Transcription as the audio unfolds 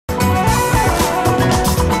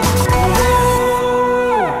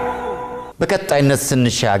በቀጣይነት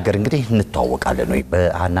ስንሻገር እንግዲህ እንተዋወቃለን ወይ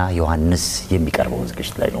በአና ዮሐንስ የሚቀርበው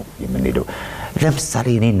ዝግጅት ላይ ነው የምንሄደው ለምሳሌ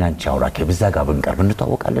እኔና አንቺ አውራከ በዛ ጋር ብንቀርብ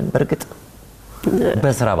እንተዋወቃለን በርግጥ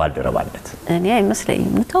በስራ ባልደረባነት እኔ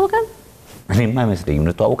አይመስለኝም እንተዋወቃለን እኔማ አይመስለኝም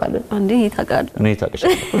እንተዋወቃለን አንዴ ይታቃል እኔ ታቀሽ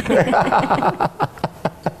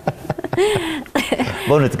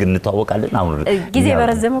በእውነት ግን እንተዋወቃለን አሁን ጊዜ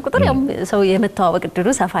በረዘመ ቁጥር ያው ሰው የመተዋወቅ ድሩ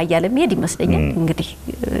ሰፋ ያለ የሚሄድ ይመስለኛል እንግዲህ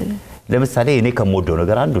ለምሳሌ እኔ ከመወደው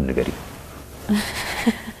ነገር አንዱ ንገሪ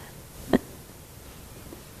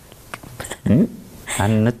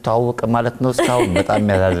አንተዋወቅ ማለት ነው እስካሁን በጣም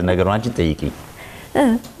የሚያሳዝን ነገር ነው አንቺን ጠይቂ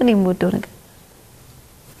እኔ የምወደው ነገር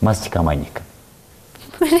ማስቲካ ማኘክ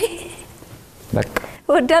በቃ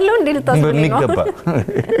ወዳለው እንዴ ልታስበው ነው በሚገባ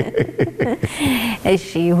እሺ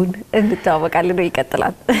ይሁን እንተዋወቃለን ነው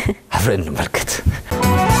ይቀጥላል አብረን እንመልከት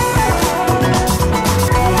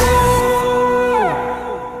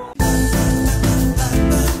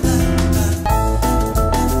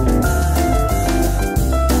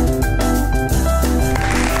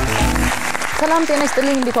ሰላም ጤና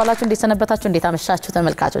ይስጥልኝ እንዴት ዋላችሁ እንዴት ሰነበታችሁ እንዴት አመሻችሁ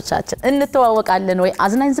ተመልካቾቻችን እንተዋወቃለን ወይ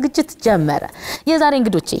አዝናኝ ዝግጅት ጀመረ የዛሬ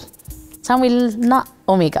እንግዶቼ ሳሙኤልና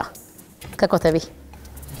ኦሜጋ ከኮተቤ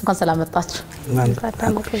እንኳን ሰላም መጣችሁ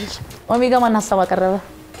ኦሜጋ ማን ሐሳብ አቀረበ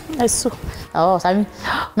እሱ ሳሚ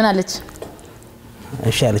ምን አለች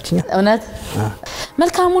እሺ አለችኝ እውነት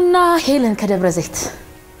መልካሙና ሄለን ከደብረ ዘይት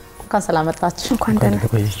እንኳን ሰላም መጣችሁ እንኳን ደህና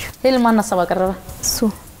ሄለን ማን ሐሳብ አቀረበ እሱ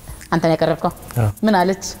አንተ ነው ያቀረብከው ምን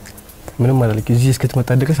አለች ምንም ማለት እዚህ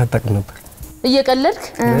እስከተመጣ ድረስ አጣቀም ነበር እየቀለድክ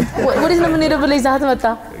ወዴት ነው ምን ሄደው ብለህ ይዛት መጣ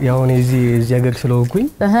ያው እኔ እዚህ ሀገር ስለሆንኩኝ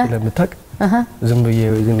ስለምታቅ ዝም ብዬ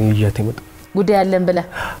ይያት መጣ ጉዳይ ያለን ብለህ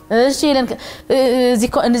እሺ ሄለን እዚህ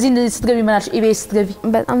ስትገቢ ማናልሽ EBS ስትገቢ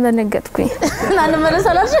በጣም ተነገጥኩኝ ማን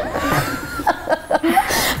መለሰላሽ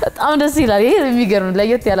በጣም ደስ ይላል ይሄ የሚገርም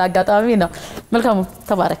ለየት ያለ አጋጣሚ ነው መልካሙ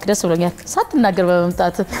ተባረክ ደስ ብሎኛል ሳትናገር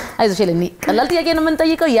በመምጣት አይዞሽ ሄለን ቀላል ጥያቄ ነው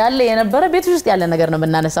የምንጠይቀው ያለ የነበረ ቤት ውስጥ ያለ ነገር ነው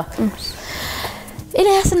የምናነሳው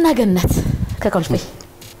ኤልያስና ገነት ከኮልፌ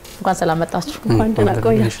እንኳን ሰላም መጣችሁ እንኳን ደህና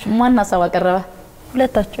ቆያችሁ ማን ሐሳብ አቀረበ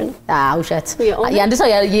ሁለታችሁ ነው ውሸት ያንድ ሰው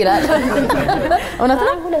ይላል እውነት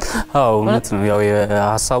ነው እውነት ነው ያው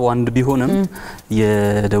የሐሳቡ አንድ ቢሆንም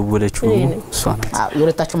የደወለችው እሷ ናት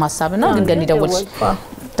የሁለታችሁ ሐሳብ ነው ግን ገኒ ደወለች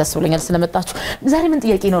ደስ ብሎኛል ስለመጣችሁ ዛሬ ምን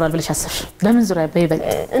ጥያቄ ይኖራል ብለሽ አሰብሽ በምን ዙሪያ በይበልጥ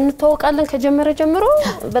እንተዋወቃለን ከጀመረ ጀምሮ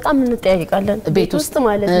በጣም እንጠያይቃለን ቤት ውስጥ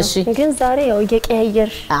ማለት ነው ግን ዛሬ ያው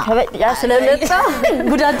እየቀያየር ከበያ ስለመጣ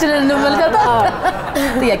ጉዳችንን እንመልከታ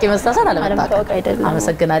ጥያቄ መስታሰር አለመጣጣቅ አይደለም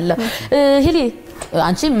አመሰግናለሁ ሄሊ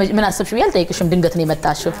አንቺ ምን አሰብሽ ቢያል ጠይቅሽም ድንገት ነው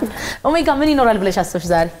የመጣሽው ኦሜጋ ምን ይኖራል ብለሽ አሰብሽ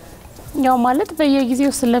ዛሬ ያው ማለት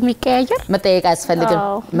በየጊዜው ስለሚቀያየር መጠየቅ ያስፈልግም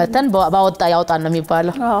መተን ባወጣ ያውጣን ነው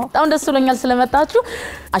የሚባለው በጣም ደስ ብሎኛል ስለመጣችሁ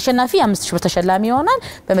አሸናፊ 5000 ብር ተሸላሚ ይሆናል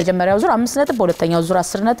በመጀመሪያው ዙር 5 ነጥብ በሁለተኛው ዙር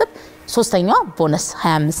 10 ነጥብ ሶስተኛው ቦነስ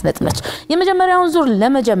 25 ነጥብ ነች የመጀመሪያውን ዙር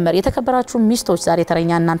ለመጀመር የተከበራችሁ ሚስቶች ዛሬ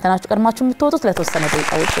ተረኛ እናንተ ናችሁ ቀድማችሁ የምትወጡት ለተወሰነ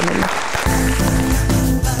ደቂቃዎች ነው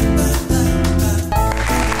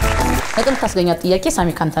ነጥብ ታስገኛት ጥያቄ ሳሚ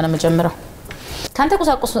ካንተ ነው መጀመሪያው ካንተ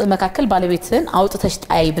ቁሳቁስ መካከል ባለቤትን አውጥተሽ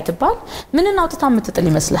ጣይ ብትባል ምንን አውጥታ የምትጥል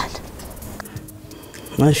ይመስላል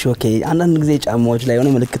እሺ ኦኬ አንዳንድ ጊዜ ጫማዎች ላይ ሆነ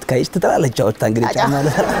ምልክት ካይሽ ትጥላለች አውጥታ እንግዲህ ጫማ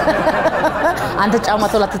አንተ ጫማ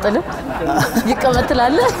ተውላ ትጥልም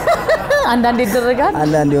ይቀመጥላል አንዳንዴ ይደረጋል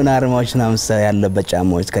አንዳንዴ ሆነ አርማዎች ናምስ ያለበት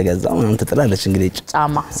ጫማዎች ከገዛው ምንም ትጥላለች እንግዲህ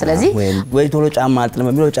ጫማ ስለዚህ ወይ ቶሎ ጫማ አጥልም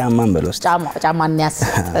የሚለው ጫማን በለውስ ጫማን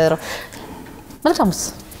ያስጥሩ መልካምስ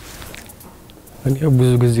እኔ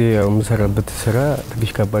ብዙ ጊዜ ያው መሰራበት ስራ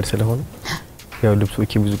ትንሽ ከባድ ስለሆነ ያው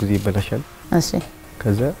ልብሶች ብዙ ጊዜ ይበላሻል እሺ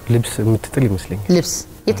ከዛ ልብስ የምትጥል ይመስለኛል ልብስ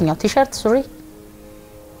የትኛው ቲሸርት ሱሪ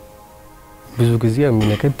ብዙ ጊዜ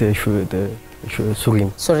የሚነከት ሱሪ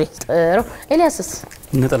ጥሩ ኤልያስስ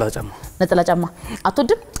ነጠላ ጫማ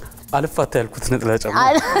አትወድም አልፋታ ያልኩት ነጠላ ጫማ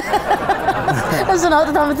እሱን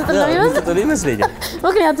አውጥታ የምትጥል ነው ይመስለኛል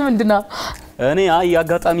ምክንያቱም ምንድነው እኔ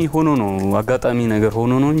አጋጣሚ ሆኖ ነው አጋጣሚ ነገር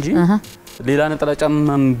ሆኖ ነው እንጂ ሌላ ነጠላ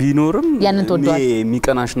ጫማም ቢኖርም ያንን ተወዷል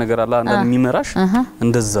የሚቀናሽ ነገር አለ አንዳንድ የሚመራሽ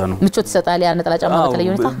እንደዛ ነው ምቾት ይሰጣል ያ ነጠላ ጫማ በተለይ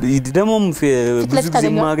ሁኔታ ደሞም ብዙ ጊዜ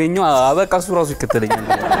ማገኘው አበቃ እሱ ራሱ ይከተለኛል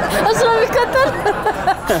እሱ ነው የሚከተል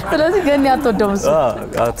ስለዚህ ገኒ አትወደውም እሱ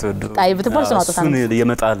አትወደው ጣይ ብትባል እሱ አውጥታ እሱን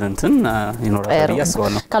የመጣል እንትን ይኖራል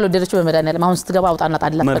ያስባለሁ ካልወደደችው በመድኃኒዓለም አሁን ስትገባ አውጣና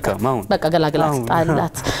ጣላት መልካም አሁን በቃ ገላግላት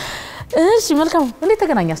ጣላት እሺ መልካም እንዴት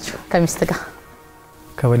ተገናኛችሁ ከሚስት ጋር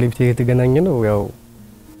ከባለቤቴ የተገናኘ ነው ያው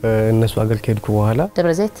እነሱ አገር ከሄድኩ በኋላ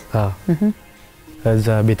ደብረ ዘይት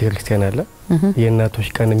እዛ ቤተክርስቲያን አለ የእናቶች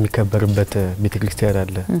ቀን የሚከበርበት ቤተክርስቲያን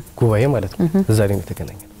አለ ጉባኤ ማለት ነው እዛ ላይ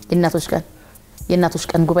ተገናኘን የእናቶች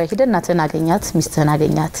ቀን ጉባኤ ሄደ እናትህን አገኛት ሚስትህን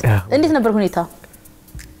አገኛት እንዴት ነበር ሁኔታ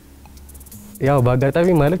ያው ባጋጣሚ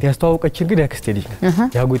ማለት ያስተዋወቀችን ግን ያክስቴ ልጅ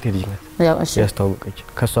ናት ያጎቴ ልጅ ናት ያው እሺ ያስተዋወቀች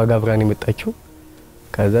ከሷ ጋር አብራን የመጣችው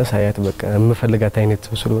ከዛ ሳያት በቃ የምፈልጋት አይነት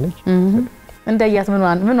ሰው ስለሆነች እንዳያት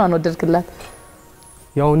ምንዋን ወደድክላት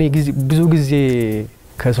ያው እኔ ብዙ ጊዜ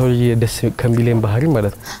ከሰው ልጅ ደስ ከሚለኝ ባህሪ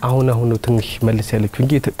ማለት አሁን ነው ትንሽ መልስ ያለችው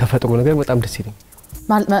እንጂ ተፈጥሮ ነገር በጣም ደስ ይለኝ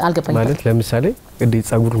አልገባኝም ማለት ለምሳሌ እንደ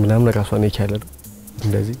ጸጉር ምናምን ራሷን የቻለው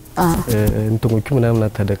እንደዚህ እንትሞቹ ምናምን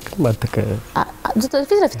አታደርግም ፊት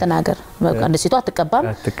ለፊት ተናገር በቃ እንደ ሴቷ አትቀባም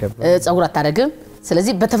ጸጉር አታደርግም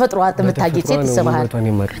ስለዚህ በተፈጥሮ አጥምታጌት ሴት ይሰባል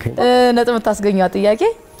ነጥብ ታስገኛው ጥያቄ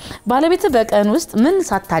ባለቤት በቀን ውስጥ ምን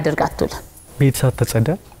ሳታደርግ አትውልም ቤት ሳታጸዳ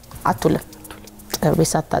አትውልም ቤት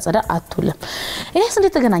ሳታጸዳ አትውልም እኔስ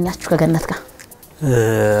እንዴት ተገናኛችሁ ከገነት ጋር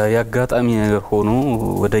ያጋጣሚ ነገር ሆኖ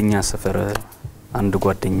ወደኛ ሰፈር አንድ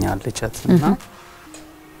ጓደኛ አለቻትና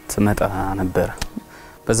ትመጣ ነበር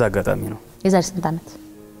በዛ አጋጣሚ ነው የዛሬ ስንት አመት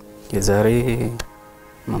የዛሬ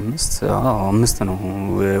 5 ነው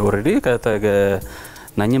ኦሬዲ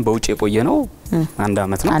ከተገናኘን በውጭ የቆየ ነው አንድ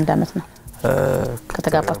አመት ነው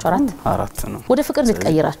ከተጋባችሁ አራት ነው ወደ ፍቅር እንዴት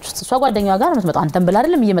ቀይራችሁት እሷ ጓደኛዋ ጋር የምትመጣው አንተም ብላ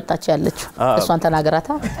አይደለም እየመጣች ያለችው እሷን ተናገራታ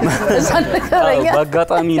እሷን ነገረኛ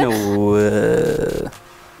በአጋጣሚ ነው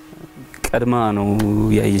ቀድማ ነው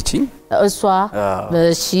ያየችኝ እሷ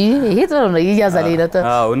እሺ ይሄ ጥሩ ነው ይያዛል ይለተ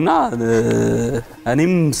እና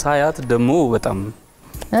እኔም ሳያት ደሞ በጣም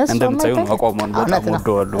እንደምታዩ አቋሟን በጣም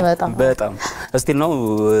ወደዋለሁ በጣም እስቲል ነው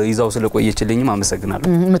ይዛው ስለቆየችልኝም አመሰግናለሁ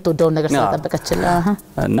የምትወደው ነገር ስለተጠበቀችልህ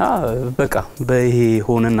እና በቃ በይሄ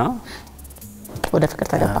ሆነና ወደ ፍቅር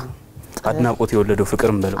ተገባ አድናቆት የወለደው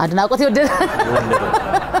ፍቅርም በለው አድናቆት የወለደው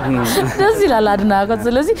ደስ ይላል አድናቆት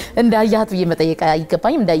ስለዚህ እንዳያት በመጠየቅ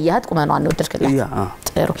አይገባኝም እንዳያት ቁመናዋን ነው ወደድክላት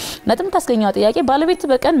ጥሩ ነጥብ ታስገኛው ጥያቄ ባለቤት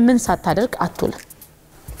በቀን ምን ሳታደርግ አትውልም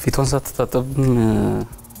ፊቷን ሳትታጠብ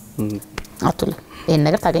አትውልም ይሄን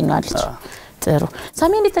ነገር ታገኛለች ጥሩ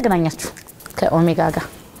ሳሚ እንዴት ተገናኛችሁ ከኦሜጋ ጋር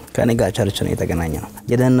ከኔ ጋር ቸርች ነው የተገናኘነው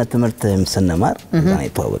የደህንነት ትምህርት ስንማር እዛ ነው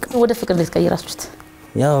የተዋወቅነው ወደ ፍቅር እንዴት ቀይራችሁት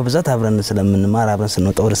ያው በዛት አብረን ስለምንማር አብረን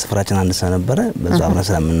ስንወጣ ወደ ስፍራችን አንድ ሰው ነበር በዛው አብረን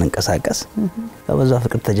ስለምንንቀሳቀስ በዛው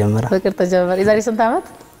ፍቅር ተጀመረ የዛሬ ስንት አመት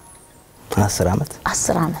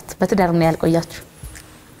 10 አመት በትዳር ምን ያልቆያችሁ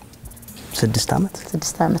 6 አመት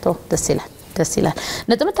ደስ ይላል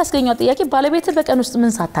ነጥብ ታስገኛው ጥያቄ ባለቤት በቀን ውስጥ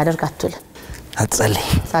ምን ሳታደርግ አትውልም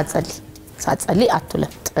ሳትጸልይ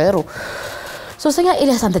አትውልም ጥሩ ሶስተኛ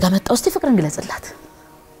ኤልያስ አንተ ጋር መጣው እስቲ ፍቅርን ግለጽላት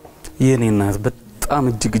የኔ እናት በጣም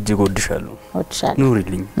እጅግ ወድሻለሁ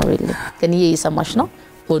ኑሪልኝ ግን እየሰማሽ ነው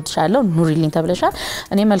ወድሻለሁ ኑሪልኝ ተብለሻል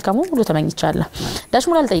እኔ መልካሙ ሁሉ ተመኝቻለሁ ዳሽ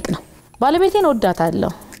ሙላል ጠይቅ ነው ባለቤቴን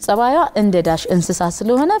ወዳታለሁ ጸባያ እንደ ዳሽ እንስሳ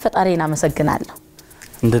ስለሆነ ፈጣሪን አመሰግናለሁ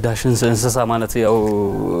እንደ ዳሽ እንስሳ ማለት ያው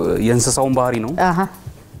የእንስሳውን ባህሪ ነው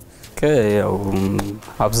ያው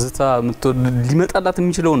አብዝታ ሊመጣላት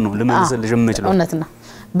የሚችለው ነው ለመመለስ የምችለው እውነትና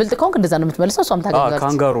ብልጥ ኮንክ እንደዛ ነው የምትመልሰው እሷም ታገኛለች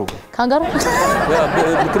ካንጋሮ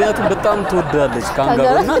ምክንያቱም በጣም ትወዳለች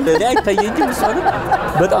ካንጋሮና ለኔ አይታየኝም እሷ ግን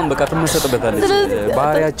በጣም በቃ ትመሰጥበታለች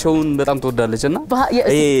ባህሪያቸውን በጣም ትወዳለችና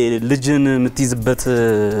ይሄ ልጅን የምትይዝበት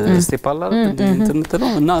ስቴፕ አለ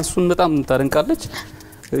እንትምትለው እና እሱን በጣም ታደንቃለች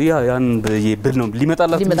ያን በብል ነው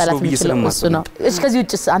ሊመጣላት የሚችለው ነው እሺ ከዚህ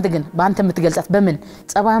ውጭ አንተ ግን በአንተ የምትገልጻት በምን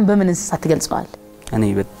ጸባያን በምን እንስሳ ትገልጸዋል እኔ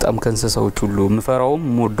በጣም ከንሰሳዎች ሁሉ ምፈራውም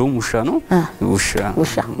ሞዶም ውሻ ነው ውሻ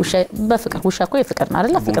በፍቅር ውሻ እኮ የፍቅር ነው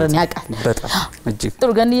አይደል ፍቅርን ያቃል በጣም እጅግ ጥሩ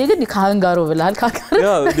ገን ይግድ ካንጋሮ ብለሃል ካንጋሮ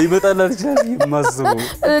ያው ሊመጣላት ይችላል ማስቡ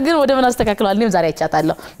ግን ወደ ምን አስተካክሏል እኔም ዛሬ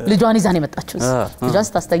አይቻታለሁ ልጇን ይዛን የመጣችው ልጇን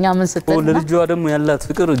ስታስተኛ ምን ስትል ለልጇ ደግሞ ያላት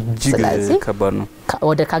ፍቅር እጅግ ከባድ ነው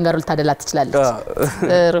ወደ ካንጋሮ ልታደላት ትችላለች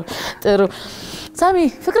ጥሩ ሳሚ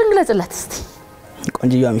ፍቅርን ግለጽላት እስቲ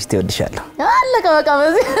ቆንጂያ ሚስቴ ወድሻለሁ አለቀ በቃ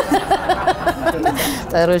በዚህ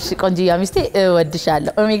ጥሩ እሺ ቆንጂያ ሚስቴ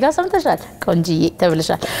ወድሻለሁ ኦሜጋ ሰምተሻል ቆንጂዬ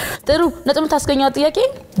ተብለሻል ጥሩ ነጥብ ታስገኛው ጥያቄ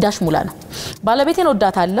ዳሽ ሙላ ነው ባለቤቴን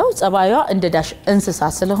ወዳታለሁ ጸባዩዋ እንደ ዳሽ እንስሳ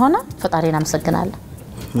ስለሆነ ፈጣሪን አመሰግናለሁ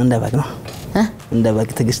እንደ በግ ነው እንደ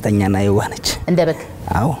በግ ትግስተኛና የዋነች እንደ በግ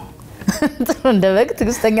አዎ እንደ በግ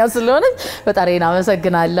ትግስተኛ ስለሆነ ፈጣሪን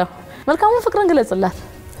አመሰግናለሁ መልካሙ ፍቅርን ግለጽላት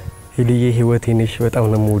ሄሊዬ ህይወቴ ነሽ በጣም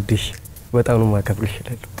ነው የምወድሽ በጣም ነው ማከብርሽ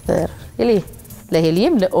ይላል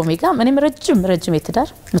ለሄሊየም ለኦሜጋ ምንም ረጅም የትዳር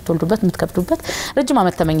ምትወልዱበት ምትከብዱበት ረጅም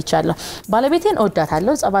አመት ተመኝቻለሁ ባለቤቴን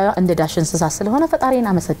እወዳታለሁ ጸባዩዋ እንደ ዳሽ እንስሳ ስለሆነ ፈጣሪን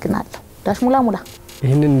አመሰግናለሁ ዳሽ ሙላ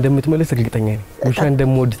ይሄንን እንደምትመለስ እርግጠኛ ነኝ ውሻ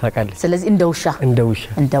እንደምወድ ታውቃለች ስለዚህ እንደ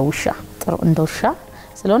ውሻ ጥሩ እንደ ውሻ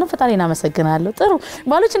ስለሆነ ፈጣሪን አመሰግናለሁ ጥሩ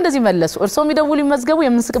ባሎች እንደዚህ መለሱ እርሶም ይደውሉ ይመዝገቡ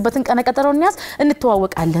የምንስቅበትን ቀነ ቀጠሮን ያዝ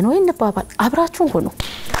እንተዋወቃለን ወይ እንባባል አብራችሁን ሆኖ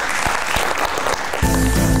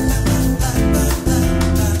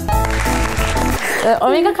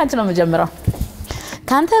ኦሜጋ ካንቺ ነው መጀመሪያው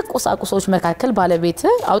ካንተ ቁሳቁሶች መካከል ባለቤት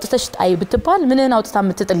አውጥተሽ ጣይ ብትባል ምንን አውጥታ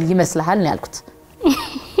የምትጥል ይመስልሃል ነው ያልኩት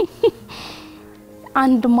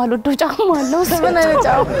አንድ ማልወደው ጫማ አለው ምን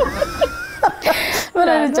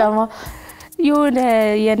አይነት ጫማ የሆነ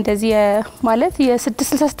የእንደዚህ ማለት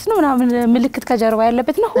የ666 ነው ምናምን ምልክት ከጀርባ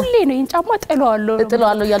ያለበት ነው ሁሌ ነው እንጫማ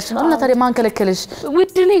ጥለዋለሁ ያልሽ ነው እና ታዲያ ማን ከለከለሽ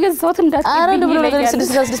ውድ ነው የገዛሁት እንዳትብኝ አረ ነው ብሎ ነገር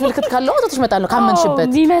 666 ምልክት ካለው አውጥተሽ መጣለው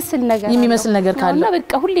ካመንሽበት የሚመስል ነገር ካለ እና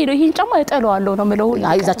በቃ ሁሌ ነው ይሄን ጫማ ጥለዋለሁ ነው ምለው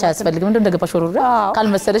አይዛቻ ያስፈልግም እንደገባሽ ወሩራ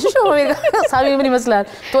ካልመሰለሽ ነው ሳሚ ምን ይመስላል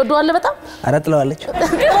ትወደዋለህ በጣም አረ ጥለዋለች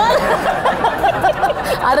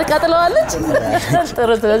አረቃ ጥለዋለች ጥሩ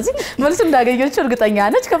ስለዚህ መልስ እንዳገኘች እርግጠኛ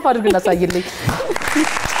ነች ከፍ አድርገን አሳይልኝ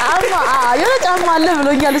ጫማ አለ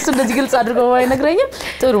ብሎኛል እሱ እንደዚህ ግልጽ አድርጎ ባይነግረኝም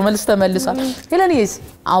ጥሩ መልስ ተመልሷል ሄለኒስ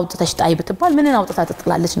አውጥተሽ ጣይ ብትባል ምንን አውጥታ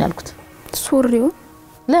ትጥላለች ነው ያልኩት ሱሪው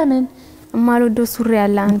ለምን ማልወደው ሱሪ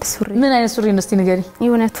ያለ አንድ ሱሪ ምን አይነት ሱሪ ነው እስቲ ንገሪ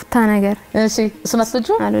የሆነ ቱታ ነገር እሺ እሱን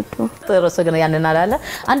አትወጂው አልወደው ጥሩ ሰገነ ያንን አላለ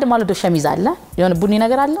አንድ ማልወደው ሸሚዝ አለ የሆነ ቡኒ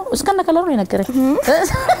ነገር አለው እስከነ ከለሩ ነው የነገረኝ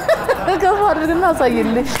ከፍ አድርገን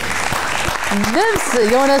አሳይልኝ ልብስ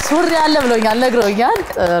የሆነ ሱሪ አለ ብሎኛል ነግሮኛል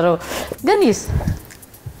ጥሩ ግንይስ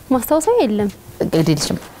ማስታወሰው የለም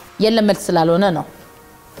ግዴልሽም የለም መልስ ስላልሆነ ነው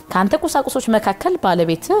ካንተ ቁሳቁሶች መካከል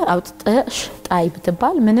ባለቤት አውጥተሽ ጣይ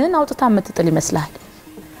ብትባል ምንን አውጥታ የምትጥል ይመስልሃል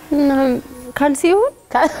ካልሲ ይሁን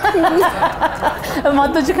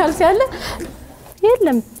ማጥቶች ካልሲ አለ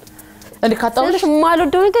የለም እንዴ ካጣውሽ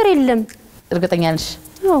ማልወደው ነገር የለም እርግጠኛ ነሽ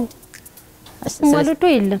አዎ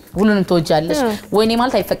ማልወደው የለም ሁሉንም ተወጃለሽ ወይኔ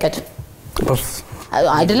ማለት አይፈቀድም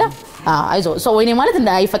አይደለ አይዞ ሰው ወይኔ ማለት እንደ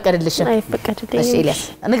አይፈቀድልሽም አይፈቀድልኝ እሺ ኤልያስ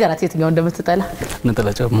ንገራት የትኛው እንደምትጠላ ነጠላ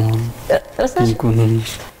ጫማ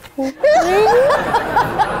ኢኮኖሚሽ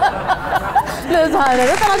ለዛ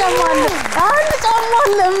ነጠላ ጫማ አለ አንድ ጫማ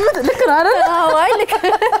አለ ልክ ነው አይደል አዎ አይ ልክ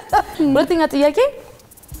ሁለተኛ ጥያቄ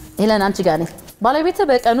ሄለን አንቺ ጋር ነኝ ባለቤት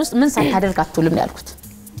በቀን ውስጥ ምን ሳታደርግ አትውልም ነው ያልኩት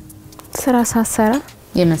ስራ ሳሰራ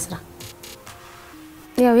የምን ስራ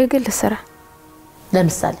ያው የግል ስራ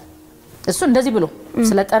ለምሳሌ እሱ እንደዚህ ብሎ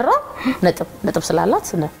ስለጠራ ነጥብ ስላላት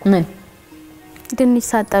ምን ድንች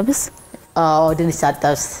ሳጠብስ ድንች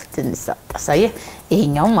ሳጠብስ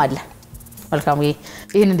ይሄኛውም አለ መልካም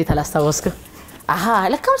ይሄን እንዴት አላስታወስክም አሃ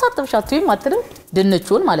ለካም ሳጠብሽ አትይም አትልም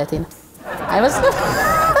ድንቹን ማለት ነው አይመስልም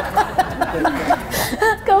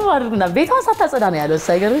ከማርግና ቤቷን ሳታጸዳ ነው ያለው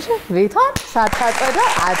ሳይገርምሽ ቤቷን ሳታጸዳ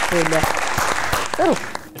አትለ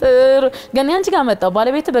ጥሩ ግን ያንቺ ጋር መጣው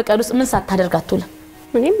ባለቤት በቀን ውስጥ ምን ሳታደርግ አትውልም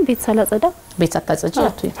ምንም ቤት ሳላጸዳ ቤት ሳታጸጂ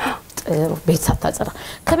አትውይ ጥሩ ቤት ሳታጸዳ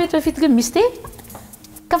ከቤት በፊት ግን ሚስቴ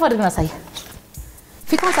ከፍ አድርገን አሳየ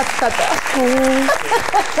ፊቷን ሳትታጠ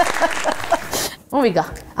ኦሜጋ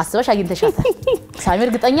አስበሽ አግኝተሻታል ሳሚ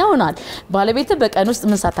እርግጠኛ ሆናል ባለቤት በቀን ውስጥ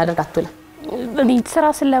ምን ሳታደርግ አትውልም እኔ ስራ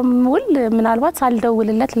ስለምውል ምናልባት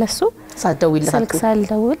ሳልደውልለት ለሱ ሳልደውል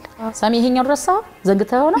ሳሚ ይሄኛው ረሳ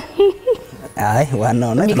ዘንግተው ነው አይ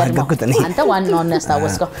ዋናው ነው ማገኩት እኔ አንተ ዋናው ነው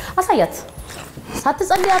ያስታወስከው አሳያት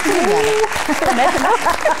ሳትጸልይ አትልም ያለ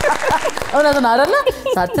እውነት ነው አይደለ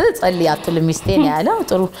ሳትጸልይ አትልም ሚስቴን ያለው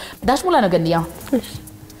ጥሩ ዳሽ ሙላ ነው ገንያው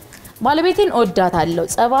ባለቤቴን እወዳታለሁ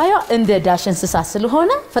ጸባዩ እንደ ዳሽ እንስሳ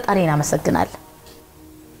ስለሆነ ፈጣሪን አመሰግናለሁ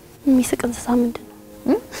የሚስቅ እንስሳ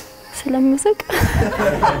ምንድነው ስለምስቅ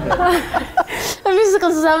የሚስቅ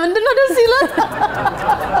እንስሳ ምንድነው ደስ ይላል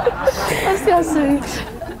እስቲ አስቢ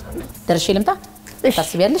ደርሼ ልምጣ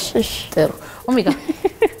ታስቢያለሽ ጥሩ ኦሜጋ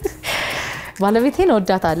ባለቤቴን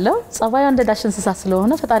እወዳታለሁ ጸባዩ እንደ ዳሽ እንስሳ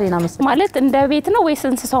ስለሆነ ፈጣሪና መስገን ማለት እንደ ቤት ነው ወይስ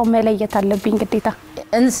እንስሳው መለየት አለብኝ ግዴታ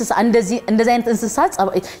እንስሳ እንደዚህ አይነት እንስሳ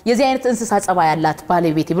ጸባይ የዚህ አይነት እንስሳ ጸባይ ያላት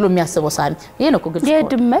ባለቤቴ ብሎ የሚያስበው ሳሚ ይሄ ነው እኮ ግልጽ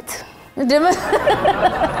የድመት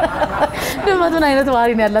ምን አይነት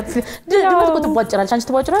ባህሪ ነው ያላት ድመት እኮ ትቧጭራለች አንቺ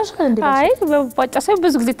ትቧጭራለሽ እንዴ አይ በቧጫሰው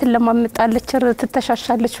ብዙ ጊዜ ትለማመጣለች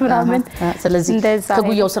ትተሻሻለች ምናምን ስለዚህ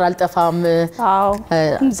ከጉያው ስራ አልጠፋም አዎ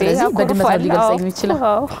ስለዚህ በድመት ነው ሊገልጸኝ የሚችለው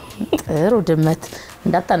ጥሩ ድመት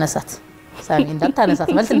እንዳታነሳት ሳሚ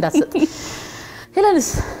እንዳታነሳት መልስ እንዳትሰጥ ሄለንስ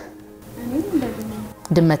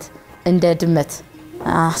ድመት እንደ ድመት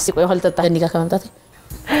ሲቆይ ሆል ተጣ እንዲጋ ከመምጣት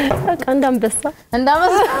በቃ እንዳንበሳ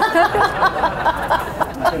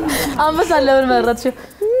አንበሳ ለምን መረጥሽ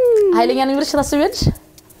ኃይለኛ ነው ብለሽ ታስቢያለሽ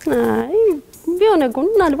አይ ቢሆን ግን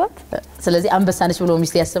ምናልባት ስለዚህ አንበሳ ነሽ ብሎ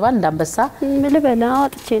ሚስት ያስባል እንዳንበሳ ልበላ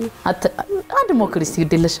አጥቼ ነው አንድ ሞክሪ እስቲ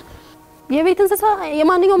ግድልሽ የቤት እንስሳ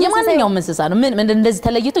የማንኛውም እንስሳ ነው ምን እንደዚህ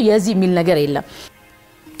ተለይቶ የዚህ የሚል ነገር የለም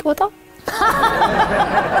ጦጣ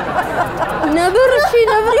ነብር እሺ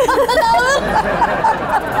ነብር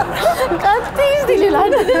ቀጥይስ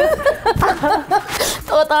ይላል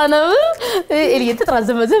ጦጣ ነብር ኤሊየት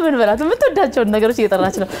ተራዘመ ዘመን በላት የምትወዳቸው ነገሮች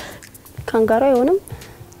እየጠራች ነው ካንጋሮ አይሆንም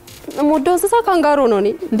የምወደው እንስሳ ካንጋሮ ነው እኔ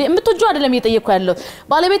እንዴ የምትወጂው አይደለም እየጠየቅኩ ያለው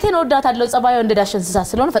ባለቤቴን ወዳታለሁ ጸባዩ እንደ ዳሽ እንስሳ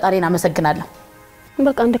ስለሆነ ፈጣሪን አመሰግናለሁ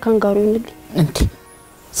በቃ እንደ ካንጋሮ ይሁንልኝ እንዴ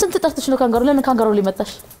ስንት ጠርተሽ ነው ካንጋሮ ለምን ካንጋሮ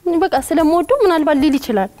ሊመጣሽ በቃ ስለምወደው ምናልባት ሊል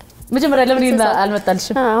ይችላል መጀመሪያ ለምን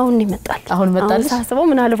አልመጣልሽም አሁን ይመጣል አሁን መጣልሽ ሳስበው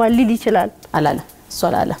ምናልባት ሊል ይችላል አላለ እሱ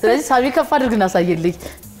አላለ ስለዚህ ሳቢ ከፍ አድርግና ሳይልኝ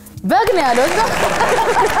በግ ነው ያለው እዛ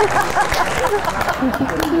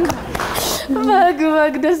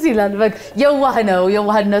በግ ደስ ይላል በግ የዋህ ነው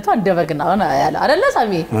የዋህነቱ እንደ በግ ነው ያለው አይደለ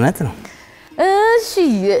ሳሚ እውነት ነው እሺ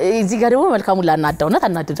እዚህ ጋር ደግሞ መልካሙን ላናዳውነት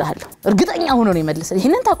አናድዳለሁ እርግጠኛ ሆኖ ነው ይመልሰል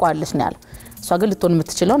ይሄንን ታቋለሽ ነው ያለው እሷ ግን ልትሆን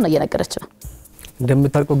የምትችለው እና እየነገረች ነው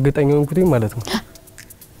እንደምታውቀው እርግጠኛ ሆንኩኝ ማለት ነው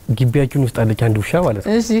ግቢያችን ውስጥ አለች አንድ ውሻ ማለት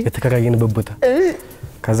ነው የተከራየንበት ቦታ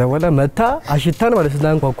ከዛ በኋላ መታ አሽታን ማለት ነው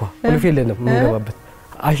አንኳኳ ቁልፍ የለንም ምንገባበት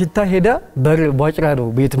አሽታ ሄዳ በር ቧጭራ ነው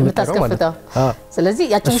ቤት የምትጠራው ማለት ነው ስለዚህ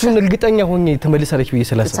ያቺው እሱን እርግጠኛ ሆኜ ተመልሳለች ብዬ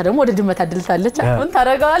ስላሰብኩ እሷ ደግሞ ወደ ድመት አድልታለች አሁን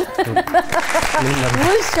ታረጋዋል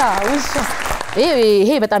ውሻ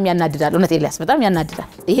ይሄ በጣም ያናድዳል እውነት ኤልያስ በጣም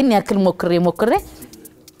ያናድዳል ይሄን ያክል ሞክሬ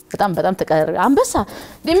በጣም ተቀር አንበሳ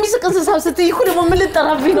የሚስቅ እንስሳ ስትይ እኮ ደግሞ ምን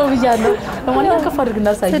ልጠራብኝ ነው ብያለሁ ለማንኛውም ከፍ አድርግና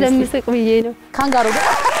ሳይስ ስለሚስቅ ብዬ ነው ካንጋሮ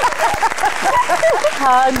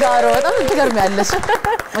በጣም ትገርሚያለሽ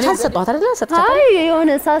እኔ ሰጣት አይደለ ሰጣት አይ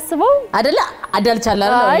የሆነ ሳስበው አይደለ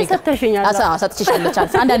አዳልቻለሁ አይ ሰጥተሽኛል ሰጥተሽኛለች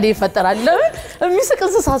አንዳንዴ ይፈጠራል የሚስቅ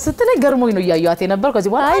እንስሳ ስትለኝ ገርሞኝ ነው ያያዩት የነበር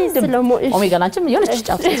ከዚህ በኋላ አንድም ኦሜጋ ላንቺም የሆነች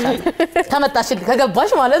ጫፍ ተመጣሽ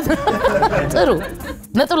ከገባሽ ማለት ጥሩ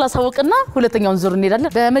ነጥብ ላሳውቅና ሁለተኛውን ዙር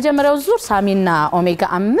እንሄዳለን በመጀመሪያው ዙር ሳሚና ኦሜጋ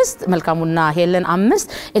 5 መልካሙና ሄለን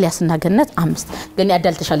 5 ኤልያስና ገነት 5 ግን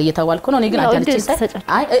ያዳልተሻል እየተባልኩ ነው እኔ ግን አዳልቼ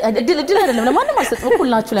አይ እድል አይደለም ለማንም አልሰጥም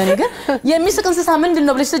ኩላችሁ ለኔ ግን የሚስቅ እንስሳ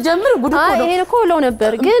ምንድነው ብለሽ ተጀምር ጉድ እኮ ነው አይ ይሄን እኮ ለው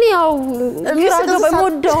ነበር ግን ያው የሚስቅ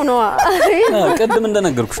በሞደው ነው ቀድም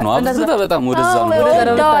እንደነገርኩሽ ነው አብዝታ በጣም ወደዛ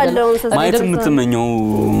ነው ማየት የምትመኘው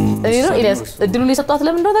ኤልያስ እድሉን የሰጣት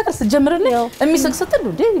ለምን እንደሆነ ታውቃለህ ስትጀምርልኝ የሚስቅ ስትል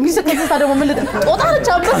እንዴ የሚስቅ እንስሳ ደግሞ ምን ጦጣ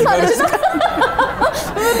ቻምበስ አለች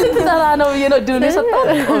ምን ትጠራ ነው እድሉን የሰጣት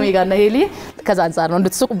ኦሜጋና ሄሊ ከዛ አንፃር ነው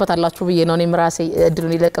እንድትስቁበታላችሁ ብዬ ነው እኔም ራሴ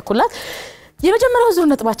እድሉን ይለቀኩላት የመጀመሪያው ዙር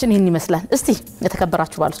ነጥባችን ይሄን ይመስላል እስቲ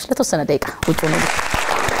የተከበራችሁ ባሎች ለተወሰነ ደቂቃ ውጪ ነው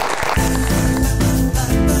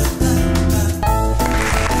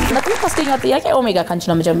ነጥብ ታስገኛው ጥያቄ ኦሜጋ ካንቺ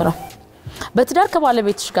ነው መጀመሪያው በትዳር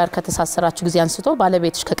ከባለቤትሽ ጋር ከተሳሰራችሁ ጊዜ አንስቶ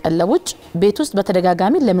ባለቤትሽ ከቀለብ ውጭ ቤት ውስጥ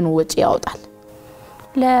በተደጋጋሚ ለምን ወጪ ያወጣል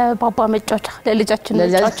ለባባ መጫወቻ ለልጃችን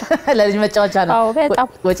መጫወቻ ለልጅ መጫወቻ ነው አዎ በጣም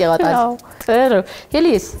ወጪ ያወጣል ጥሩ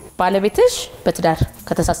ሄሊስ ባለቤትሽ በትዳር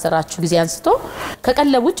ከተሳሰራችሁ ጊዜ አንስቶ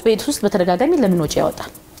ከቀለብ ውጭ ቤት ውስጥ በተደጋጋሚ ለምን ወጪ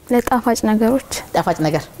ያወጣል ለጣፋጭ ነገር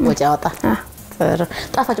ወጪ ያወጣል ጥሩ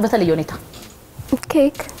ጣፋጭ በተለየ ሁኔታ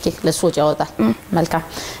ኬክ ለሱ ወጪ ያወጣል መልካም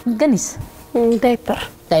ገኒስ ዳይፐር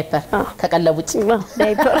ከቀለብ ውጭ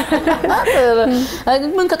ዳይፐር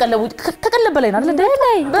ምን ከቀለብ በላይ ነው አይደል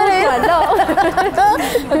በላይ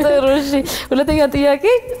ጥሩ እሺ ሁለተኛ ጥያቄ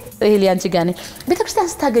ሄሊ አንቺ ጋር ነኝ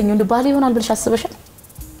ቤተክርስቲያን ስታገኙ እንደ ባል ይሆናል ብለሽ አስበሻል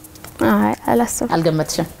አይ አላሰብኩም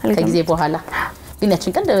አልገመትሽም ከጊዜ በኋላ ግን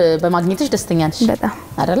ያችን ቀን በማግኘትሽ ደስተኛ ነሽ በጣም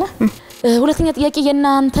አይደለ ሁለተኛ ጥያቄ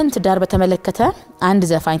የናንተን ትዳር በተመለከተ አንድ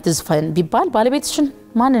ዘፋኝ ትዝፈን ቢባል ባለቤትሽን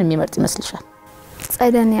ማንን የሚመርጥ ይመስልሻል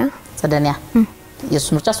ጸደኒያ የሱ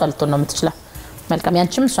ምርጫ እሷ ልትሆን ነው የምትችለው መልካም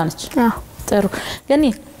ያንቺም እሷ ነች አዎ ጥሩ ገኒ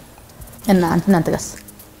እና እናንተ ጋርስ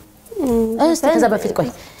ከዛ በፊት ቆይ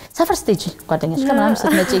ሰፈር ስቴጂ ጓደኛሽ ከማን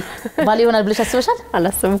ስትመጪ ባል ይሆናል ብለሽ አስበሻል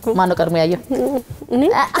አላሰብኩም ማን ነው ቀድሞ ያየው እኔ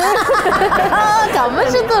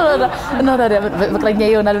ካመሽ ጥሩ ነው ታዲያ ፍቅረኛ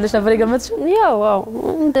ይሆናል ብለሽ ነበር የገመትሽው ያው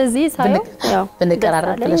እንደዚህ ሳይው ያው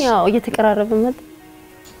ብንቀራረብልሽ ያው እየተቀራረበ መጣ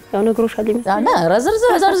ያው ነገሮች አለኝ አና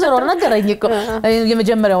ዘርዘር ነገረኝ እኮ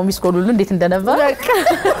የመጀመሪያው ሚስኮሉሉ እንዴት እንደነበር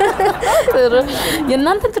ጥሩ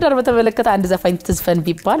የናንተን ትዳር በተመለከተ አንድ ዘፋኝ ትዝፈን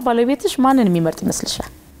ቢባል ባለቤትሽ ማንን የሚመርጥ ይመስልሻል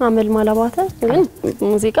አመል ማላባተ ግን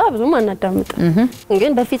ሙዚቃ ብዙም አናዳምጥም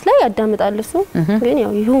ግን በፊት ላይ ያዳምጣል እሱ ግን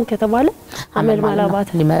ያው ይሁን ከተባለ አመል ማላባተ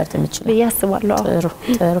ሊመርጥ የሚችል ያስባለሁ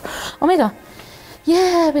ጥሩ ኦሜጋ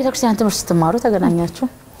የቤተክርስቲያን ትምህርት ስትማሩ ተገናኛችሁ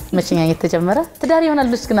መቼኛየት ተጀመረ ትዳር ይሆናል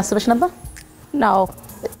ብለሽ ግን አስበሽ ነበር ነው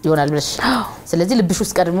ይሆናል ብለሽ ስለዚህ ልብሽ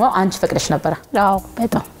ውስጥ ቀድሞ አንቺ ፈቅደሽ ነበር አዎ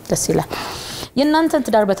በጣም ደስ ይላል የናንተን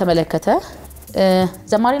ትዳር በተመለከተ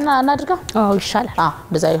ዘማሪና እናድርጋ አዎ ይሻላል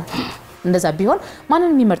እንደዛ ቢሆን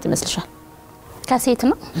ማንን የሚመርጥ ይመስልሻል ከሴት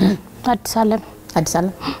ነው አዲስ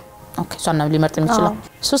አለም ኦኬ ሷና ሊመርጥ የሚችለው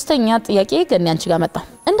ሶስተኛ ጥያቄ ገኒ አንቺ ጋር መጣ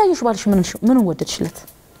እንዳይሽ ባልሽ ምን ወደድሽለት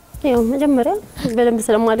ያው መጀመሪያ በደንብ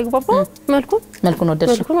ስለማልግባባ መልኩን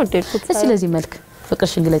ወደድሽለት ስለዚህ መልክ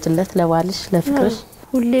ፍቅርሽን ግለጭለት ለባልሽ ለፍቅርሽ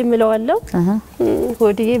ሁሌ ምለዋለው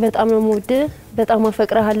ሆድዬ በጣም ነው ሞድ በጣም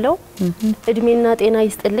አፈቅራለሁ እድሜና ጤና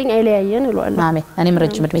ይስጥልኝ አይለያየን እሏለሁ አሜን እኔም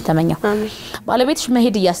ረጅም እድሜ ተመኘው ባለቤትሽ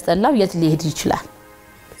መሄድ ያስጠላው የት ሊሄድ ይችላል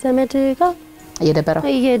ዘመድ ጋር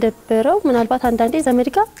እየደበረው ምናልባት አንዳንዴ ዘመድ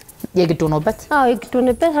ጋር የግድ ሆኖበት የግድ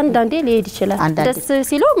ሆኖበት አንዳንዴ ሊሄድ ይችላል ደስ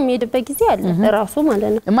ሲለው የሚሄድበት ጊዜ አለ ራሱ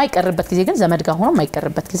ማለት ነው የማይቀርበት ጊዜ ግን ዘመድ ጋር ሆኖ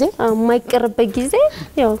የማይቀርበት ጊዜ የማይቀርበት ጊዜ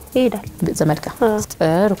ያው ይሄዳል ዘመድ ጋር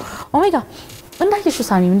ጥሩ ኦሜጋ እንዳየሽው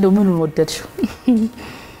ሳሚ እንደው ምኑን ወደድሽው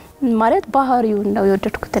ማለት ባህሪውን ነው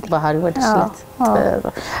የወደድኩት ባህሪው ወደድሽለት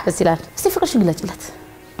እዚህ ይላል እስቲ ፍቅርሽን ግለጭለት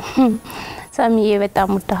ሳሚዬ በጣም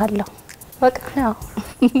ወድሃለሁ በቃ ያው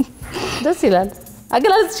ደስ ይላል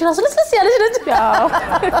አገላለጽሽ ራሱ ለስለስ ያለሽ ነች ያው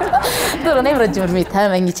ጥሩ ነው ረጅም እድሜ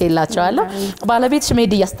ተመኝቼላችኋለሁ ባለቤትሽ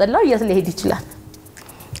መሄድ ያስጠላው የት ሊሄድ ይችላል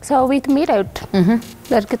ሰው ቤት መሄድ አይወድም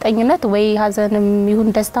በእርግጠኝነት ወይ ሀዘንም ይሁን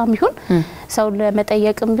ደስታም ይሁን ሰው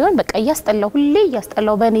ለመጠየቅም ቢሆን በቃ ያስጠላው ሁሌ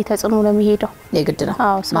ያስጠላው በእኔ ተጽዕኖ ነው የሚሄደው የግድ ነው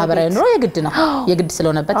ማህበራዊ ኑሮ የግድ ነው የግድ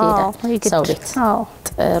ስለሆነበት ይሄዳል ሰው ቤት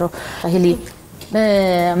ጥሩ ሄሊ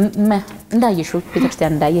እንዳየሽው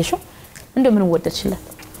ቤተክርስቲያን እንዳየሽው እንደምን ወደድሽለት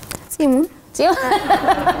ጺሙን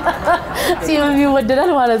ጺሙን ይወደዳል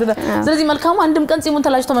ማለት ነው ስለዚህ መልካሙ አንድም ቀን ጺሙን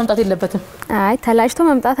ተላጭቶ መምጣት የለበትም አይ ተላጭቶ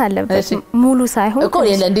መምጣት አለበት ሙሉ ሳይሆን እኮ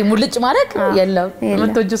የለ እንዴ ሙልጭ ማለት የለም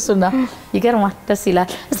ምትወጁሱና ይገርማል ደስ ይላል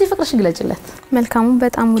እስቲ ፍቅርሽን ግለጭለት መልካሙ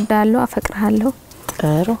በጣም ወዳለሁ አፈቅርሃለሁ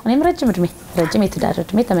ጥሩ እኔም ረጅም የትዳር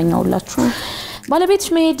እድሜ ተመኘውላችሁ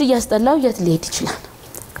ባለቤትሽ መሄድ ያስጠላው የት ሊሄድ ይችላል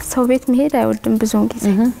ሰው ቤት መሄድ አይወድም ብዙውን ጊዜ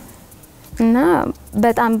እና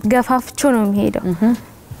በጣም ገፋፍቾ ነው የሚሄደው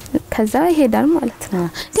ከዛ ይሄዳል ማለት ነው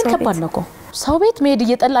ግን ከባድ ነው እኮ ሰው ቤት መሄድ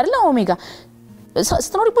እየጠላ አይደል ኦሜጋ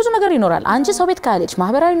ስትኖሪ ብዙ ነገር ይኖራል አንቺ ሰው ቤት ካለች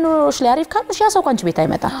ማህበራዊ ኑሮሽ ላይ አሪፍ ካልሽ ያ ሰው ካንቺ ቤት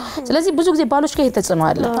አይመጣም ስለዚህ ብዙ ጊዜ ባሎች ጋር ተጽዕኖ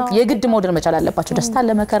አለ የግድ ሞደር መቻል አለባቸው ደስታ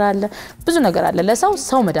ለመከራ አለ ብዙ ነገር አለ ለሰው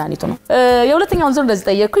ሰው መድኃኒቱ ነው የሁለተኛውን ዙር እንደዚህ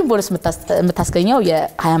ጠየቅኩኝ ቦነስ የምታስገኘው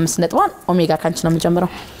የ25 ነጥቧን ኦሜጋ ካንቺ ነው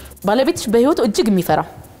የምጀምረው ባለቤትሽ በህይወቱ እጅግ የሚፈራው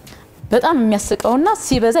በጣም የሚያስቀውና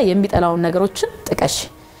ሲበዛ የሚጠላውን ነገሮችን ጥቀሽ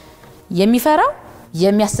የሚፈራው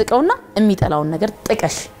የሚያስቀውና የሚጠላውን ነገር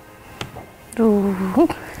ጥቀሽ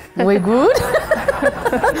ወይ ጉድ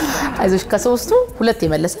አይዞሽ ከሶስቱ ሁለት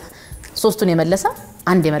የመለሰ ሶስቱን የመለሰ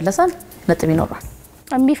አንድ የመለሰ ነጥብ ይኖራል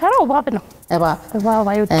የሚፈራው እባብ ነው እባብ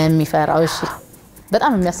አይወድ የሚፈራው እሺ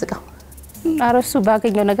በጣም የሚያስቀው አረሱ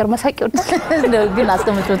ባገኘው ነገር መሳቂው ግን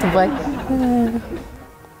አስቀምጦት ባይ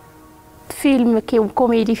ፊልም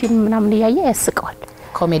ኮሜዲ ፊልም ምናምን ያያየ ያስቀዋል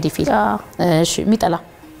ኮሜዲ ፊልም እሺ የሚጠላ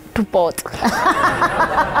ዱባውጥ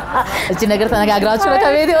እቺ ነገር ተነጋግራችሁ ነው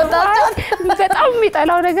ከቤት የወጣችሁ በጣም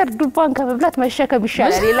የሚጠላው ነገር ዱባን ከመብላት መሸከም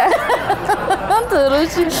ይሻላል ይላል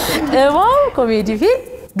አንተሮች እባው ኮሜዲ ፊልም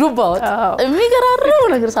ዱባውጥ የሚገራረው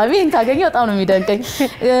ነገር ሳቢን ታገኘው በጣም ነው የሚደንቀኝ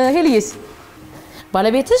ሄሊስ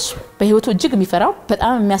ባለቤትሽ በህይወቱ እጅግ የሚፈራው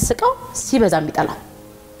በጣም የሚያስቀው ሲበዛ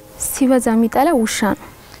የሚጠላው ውሻ ነው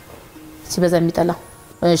ሲበዛ የሚጠላው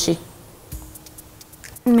እሺ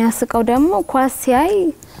የሚያስቀው ደግሞ ኳስ ሲያይ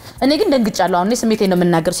እኔ ግን ደንግጫለሁ አሁን ስሜቴ ነው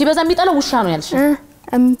የምናገር ሲበዛ የሚጠላው ውሻ ነው ያልሽ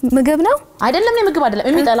ምግብ ነው አይደለም ነው ምግብ አይደለም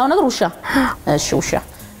የሚጠላው ነገር ውሻ እሺ ውሻ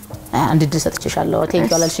አንድ ድል ሰጥቼሻለሁ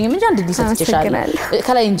ቴንኪው አላልሽኝም እንጂ አንድ ድል ሰጥቼሻለሁ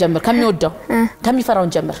ከላይ እንጀምር ከሚወደው ከሚፈራው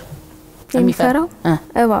እንጀምር የሚፈራው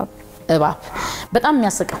እባብ በጣም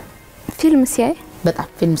የሚያስቀው ፊልም ሲያይ በጣም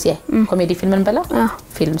ፊልም ሲያይ ኮሜዲ ፊልም እንበላው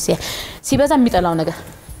ፊልም ሲያይ ሲበዛ የሚጠላው ነገር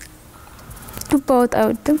ዱባውጥ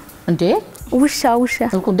አይወድም እንዴ ውሻ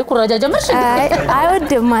እንዴ ኩራጃ ጀመርሽ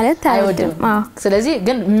አይወድም ማለት አይወድም ስለዚህ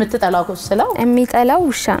ግን የምትጠላው ስለው የሚጠላው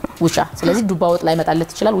ውሻ ስለዚህ ዱባውጥ ላይ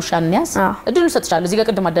መጣለት ይችላል ውሻን እንያዝ እድሉን ሰጥቻለሁ እዚህ ጋር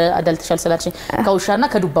ቅድም አዳልተሻል ስላልሽኝ ከውሻና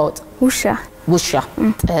ከዱባውጥ ውሻ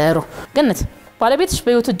ጥሩ ገነት ባለቤትሽ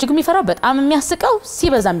በህይወቱ እጅግ የሚፈራው በጣም የሚያስቀው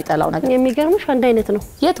ሲበዛ የሚጠላው ነገር የሚገርምሽ አንድ አይነት ነው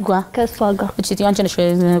የት ጓ ከሷ ጋር እቺ አንቺ ነሽ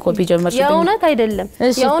ኮፒ ጀመርሽ የእውነት አይደለም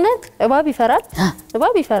የእውነት እባብ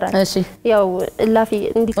ይፈራል እሺ ያው እላፊ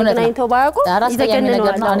እንዲተገናኝተው ባያውቁ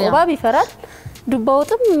ይዘገነናል እባብ ይፈራል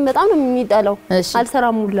ዱባውጥም በጣም ነው የሚጠላው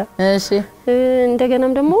አልሰራም ሁላ እሺ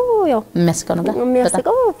እንደገናም ደግሞ ያው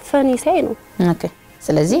የሚያስቀው ፈኒ ሳይ ነው ኦኬ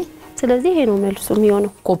ስለዚህ ይሄ ነው መልሱ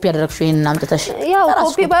የሚሆነው ኮፒ አደረግሽው ይሄን እናምጥተሽ ያው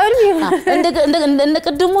ኮፒ ባይሆን እንደ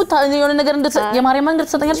ቅድሙ የሆነ ነገር የማርያም መንገድ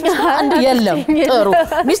ተሰጠኛልሽ አንዱ የለም ጥሩ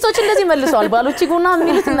ሚስቶች እንደዚህ መልሰዋል ባሎች ይጉና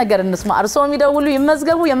የሚሉት ነገር እንስማ አርሶ የሚደውሉ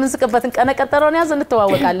ይመዝገቡ የምንስቅበትን ቀነ ቀጠሮን ያዝ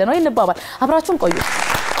እንተዋወቃለን ወይ እንባባል አብራችሁን ቆዩ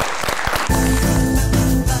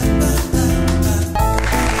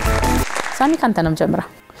ሳሚ ካንተንም ጀምራ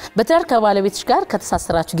በትዳር ከባለቤትሽ ጋር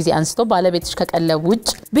ከተሳሰራችሁ ጊዜ አንስቶ ባለቤትሽ ከቀለብ ውጭ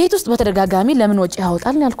ቤት ውስጥ በተደጋጋሚ ለምን ወጪ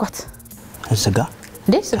ያወጣል ያልኳት ስጋ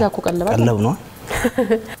እንዴ ስጋ እኮ ቀለብ ነው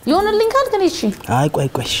ይሆንልኝ ካልከኝ እሺ አይ ቆይ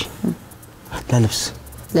ለልብስ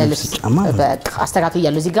ለልብስ በቃ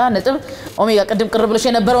አስተካክያለሁ እዚህ ጋር ነጥብ ኦሜጋ ቅድም ቅር ብለሽ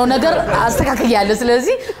የነበረው ነገር አስተካክያለሁ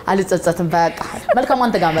ስለዚህ አልጸጸትም በቃ መልካም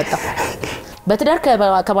አንተ ጋር መጣ በትዳር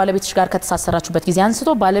ከባለቤትሽ ጋር ከተሳሰራችሁበት ጊዜ አንስቶ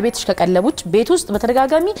ባለቤትሽ ከቀለቡጭ ቤት ውስጥ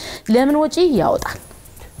በተደጋጋሚ ለምን ወጪ ያወጣል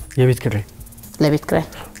የቤት ኪራይ ለቤት ኪራይ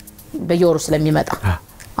በየወሩ ስለሚመጣ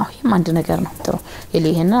አዎ ይሄም አንድ ነገር ነው ጥሩ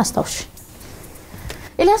ይሄን አስታውሽ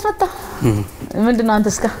ኤልያስ መጣ ምንድነው አንተ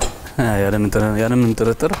እስከ ያለምን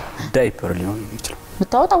ጥርጥር ዳይፐር ሊሆን ይችላል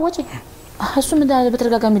ምታወጣ ወጪ እሱ ምን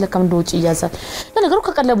በተደጋጋሚ ለካም እንደው ወጪ ያዛል ለነገሩ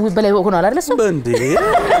ከቀለቡ በላይ ሆኗል አይደል እሱ እንዴ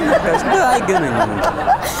አይገናኝም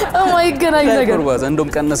አይገናኝ ነገር ባዛ እንደም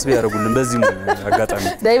ቀነስ ቢያረጉልን በዚህ አጋጣሚ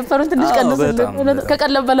ዳይፐሩን ትንሽ ቀነስልን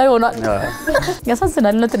ከቀለብ በላይ ሆኗል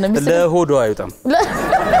ያሳዝናል ነው ተነምስ ለሆዶ አይወጣም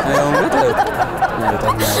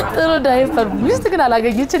ጥሩ ዳይፐር ሚስት ግን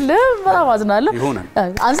አላገኘችልም በጣም አዝናለሁ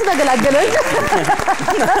አንስ ተገላገለኝ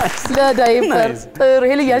ለዳይፐር ጥሩ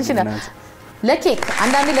ሄል ያንሽና ለኬክ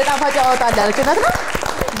አንዳንዴ ለጣፋጭ ያወጣል አለች እናትና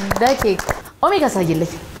ለኬክ ኦሜጋ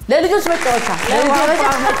ሳይልኝ ለልጆች መጫወቻ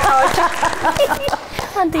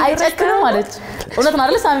አንተ አይጨክንም ማለት እውነት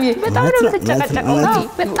ማለት ሳሚ በጣም ነው ተጨቀጨቀው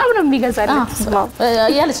በጣም ነው የሚገዛልኝ ስማው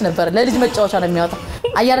ያለች ነበር ለልጅ መጫወቻ ነው የሚያወጣ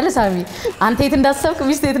አያረለ ሳሚ አንተ የት እንዳሰብክ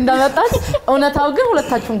ሚስት የት እንዳመጣች እውነታው ግን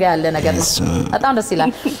ሁለታችሁም ጋር ያለ ነገር ነው በጣም ደስ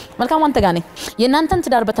ይላል መልካም አንተ ጋር ነኝ የእናንተን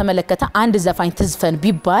ትዳር በተመለከተ አንድ ዘፋኝ ትዝፈን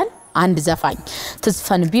ቢባል አንድ ዘፋኝ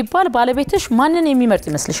ትዝፈን ቢባል ባለቤትሽ ማንን የሚመርጥ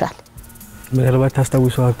ይመስልሻል ምናልባት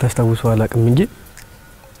ታስታውሰው አላቅም እንጂ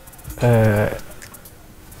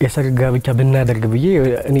የሰርግ ጋብቻ ብናደርግ ብዬ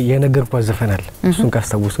እኔ የነገርኳት ዘፈናል እሱን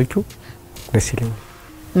ካስታወሰችው ደስ ይለኛል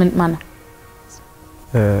ምን ማን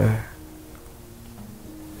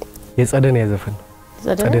የጸደንያ ዘፈን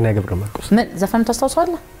ጸደንያ ገብረ ማርቆስ ምን ዘፈን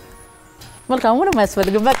ታስታውሳለህ መልካም ምንም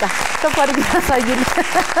አያስፈልግም በቃ ተፋድ ያሳየኝ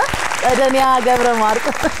ጸደንያ ገብረ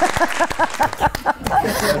ማርቆስ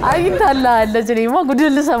አይንታላ ለጅሪማ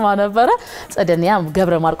ጉድል ሰማ ነበር ጸደንያ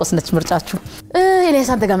ገብረ ማርቆስ ነች ምርጫችሁ ኤልያስ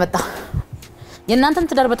አንተ ጋር መጣ የእናንተን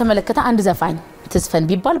ትዳር በተመለከተ አንድ ዘፋኝ ትዝፈን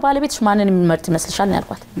ቢባል ባለቤትሽ ማንን የሚመርጥ ይመስልሻል ነው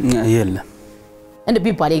ያልኳት የለም እንደ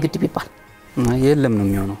ቢባል የግድ ቢባል የለም ነው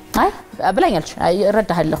የሚሆነው አይ ብላኛልሽ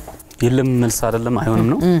እረዳሃለሁ የለም መልስ አይደለም አይሆንም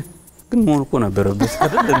ነው ግን ሞልኮ ነበረበት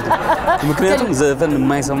አይደል ምክንያቱም ዘፈን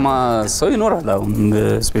የማይሰማ ሰው ይኖራል አሁን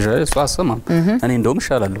ስፔሻሊ እሱ አሰማም እኔ እንደውም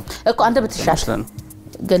ይሻላለሁ እኮ አንተ ብትሻሻል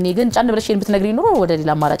ግን ጫን ብለሽን ብትነግሪኝ ኖሮ ወደ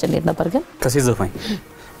ሌላ አማራጭ እንዴት ነበር ግን ከሴት ዘፋኝ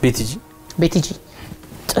ቤቲጂ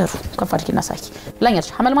ጥሩ ከፋርኪና ሳኪ ብላኛልሽ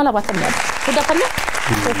ሐመል ማላባተ ነው ያለው ወደፈለ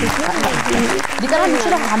ዲቀራ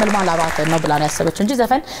ይችላል ሐመል ማላባተ ነው ብላ ነው ያሰበችው እንጂ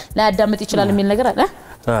ዘፈን ላይ ያዳምጥ ይችላል የሚል ነገር አለ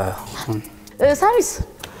ሳሚስ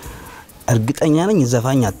እርግጠኛ ነኝ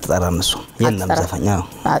ዘፋኝ አትጠራም እሱ የለም ዘፋኝ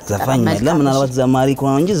ዘፋኝ የለም ምናልባት ዘማሪ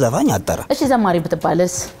ከሆነ እንጂ ዘፋኝ አትጠራ እሺ ዘማሪ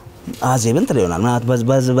ብትባለስ አዜብን ትለውናል ምናልባት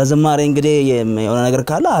በዘማሪ እንግዲህ የሆነ ነገር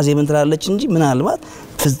ካለ አዜብን ትላለች እንጂ ምናልባት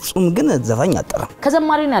ፍጹም ግን ዘፋኝ አትጠራ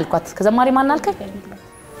ከዘማሪ ነው ያልኳት ከዘማሪ ማን አልከኝ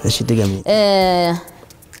እሺ ድገሚ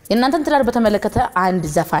የእናንተን ትዳር በተመለከተ አንድ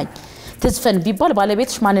ዘፋኝ ትዝፈን ቢባል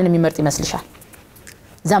ባለቤትሽ ማንን የሚመርጥ ይመስልሻል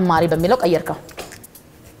ዘማሪ በሚለው ቀየርከው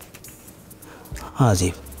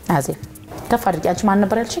አዜብ ተፋርቂ አንቺ ማን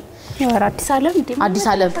ነበር ያልሽኝ ይወራ አዲስ ዓለም እንዴ አዲስ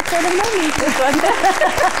ዓለም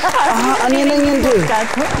እኔ ነኝ እንዴ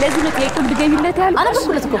ለዚህ ነው የቁም ድገሚለት ያለው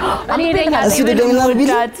አነበኩለት እኮ እኔ ነኝ እሺ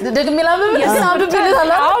ደግሚላም የሳምዱ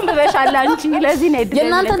ቢልታላ አሁን በሻላ አንቺ ለዚህ ነው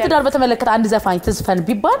የእናንተን ትዳር በተመለከተ አንድ ዘፋኝ ትዝፈን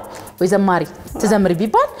ቢባል ወይ ዘማሪ ትዘምሪ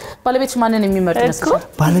ቢባል ባለቤትሽ ማንን የሚመርጥ ይመስልሻል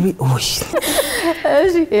ባለቤት ኦይ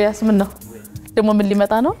እሺ ያስምን ነው ደሞ ምን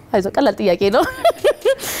ሊመጣ ነው አይዞ ቀላል ጥያቄ ነው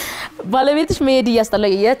ባለቤትሽ መሄድ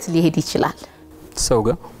ያስጠላው የት ሊሄድ ይችላል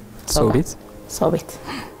ሰው ቤት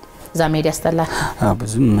ዛሜድ ያስጠላል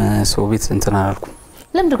ብዙም ሰው ቤት እንትና አልኩ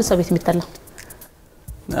ለምን ደግሞ ሰው ቤት የሚጠላው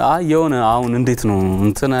የሆነ አሁን እንዴት ነው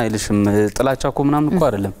እንትና አይልሽም ጥላቻ እኮ ምናምን እኮ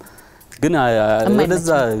አይደለም ግን ወደዛ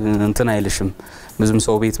እንትና አይልሽም ብዙም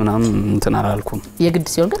ሰው ቤት ምናምን እንትና አላልኩም የግድ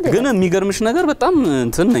ሲሆን ግን የሚገርምሽ ነገር በጣም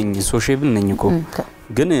እንትን ነኝ ሶሺብል ነኝ እኮ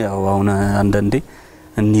ግን ያው አሁን አንዳንዴ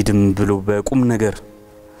እንሂድም ብሎ በቁም ነገር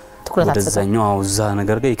ወደዛኛው አውዛ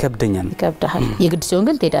ነገር ጋር ይከብደኛል ይከብዳል የግድ ሲሆን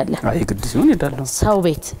ግን ትሄዳለህ የግድ ሲሆን ይሄዳለሁ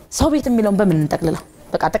ሰው ቤት የሚለውን በምን እንጠቅልለው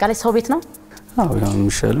በቃ አጠቃላይ ሰው ቤት ነው አዎ ያው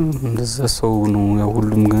ሚሻል እንደዛ ሰው ነው ያው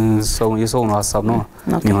ሁሉም ሰው የሰው ነው ሐሳብ ነው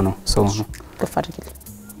የሚሆነው ሰው ነው ከፍ አድርግልኝ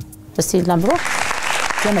እስቲ ላምብሮ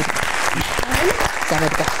ዘመድ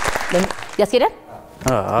ያስኬዳል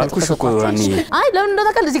አልኩሽ እኮ አኒ አይ ለምን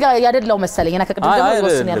እንደተቀል እዚህ ጋር ያደላው መሰለኝ እና ከቅድም ደግሞ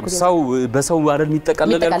ወስን ያልኩት ሰው በሰው አይደል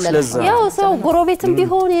የሚጠቀለል ያልኩሽ ለዛ ያው ሰው ጎረቤትም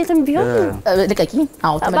ቢሆን የትም ቢሆን ልቀቂ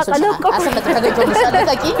አዎ ተመልሰሽ አሰመጥ ተገኝቶ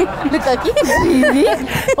ልቀቂ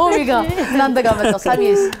ኦሜጋ እናንተ ጋር መጣው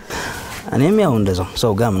ሳሚስ እኔም ያው እንደዛው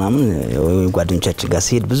ሰው ጋር ምናምን ጓደኞቻችን ጋር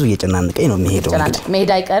ሲሄድ ብዙ እየጨናነቀኝ ነው የሚሄደው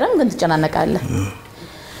መሄድ አይቀርም ግን ትጨናነቃለህ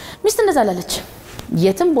ሚስት እንደዛ አላለች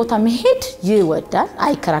የትም ቦታ መሄድ ይወዳል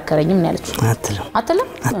አይከራከረኝም ነው ያለችው አትልም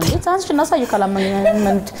እንዴት አንቺ እናሳዩ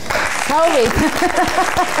ካላመን ሰው ቤት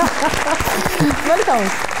መልካም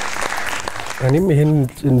እኔም ይሄን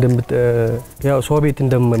ያው ሰው ቤት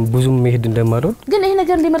ብዙም መሄድ እንደማልወድ ግን ይሄ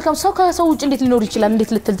ነገር እንደመልካም ሰው ከሰው ውጭ እንዴት ሊኖር ይችላል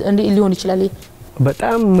እንዴት ሊሆን ይችላል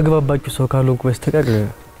በጣም ምግባባችሁ ሰው ካልሆንኩ በስተቀር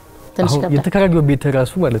የተከራየው ቤት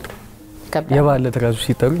ራሱ ማለት ነው የባለ ተራሱ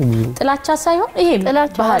ሲጠሩ ጥላቻ ሳይሆን ይሄ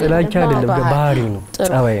ጥላቻ አይደለም ባህሪ ነው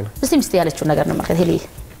ጸባይ ነው እስቲ ሚስት ያለችው ነገር ነው ማለት ሄሊ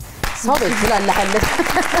ሰው ቤት ይላልሐለት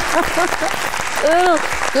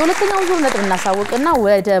የሁለተኛው ዙር ነጥብ እናሳውቅና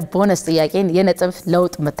ወደ ቦነስ ጥያቄ የነጥብ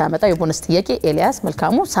ለውጥ መታመጣ የቦነስ ጥያቄ ኤልያስ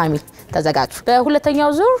መልካሙ ሳሚ ተዘጋጁ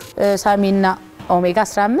በሁለተኛው ዙር ሳሚና ኦሜጋ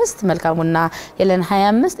 15 መልካሙና ሄለን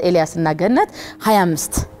 25 ኤልያስና ገነት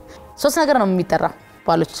 25 ሶስት ነገር ነው የሚጠራ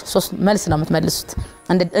ባሎች ሶስት መልስ ነው የምትመልሱት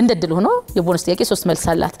እንደድል ሆኖ የቦነስ ጥያቄ ሶስት መልስ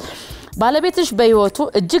አላት ባለቤትሽ በህይወቱ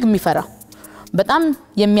እጅግ የሚፈራ በጣም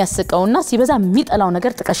የሚያስቀውና ሲበዛ የሚጠላው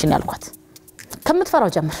ነገር ጥቀሽኝ ያልኳት ከምትፈራው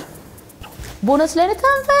ጀምር ቦነስ ላይ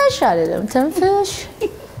ተንፈሽ አይደለም ተንፈሽ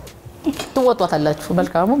ትወጣታላችሁ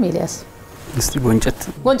መልካሙ ኤልያስ እስቲ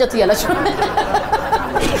ጎንጨት ይያላችሁ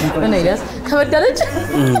ምን ኤልያስ ከበደለች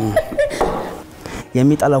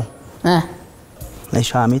የሚጠላው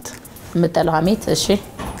ለሻሚት ምጠላው ሀሚት እሺ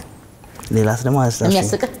ሌላስ ደግሞ አስተሽ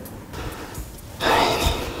የሚያስቅ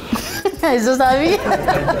አይዞሳቢ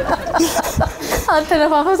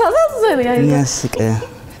አልተነፋፈሳት ዘሪያ የሚያስቅ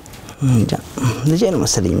እንጃ ልጄ ነው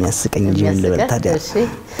መሰለኝ የሚያስቀኝ እንጂ ምን ልበል ታዲያ እሺ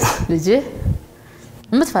ልጄ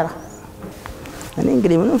ምትፈራ እኔ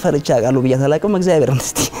እንግዲህ ምንም ፈርቻ አቃሉ ብያ ተላቀም እግዚአብሔር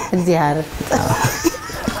እንስቲ እግዚአብሔር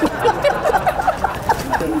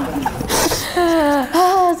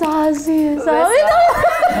ዛዚ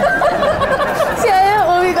ሲያየ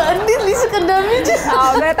ኦሜጋ እንዴት ሊስቅ እንደሚችል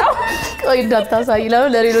በጣም ቆይ እንዳታሳይ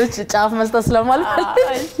ለሌሎች ጫፍ መስጠት ስለማልፈልግ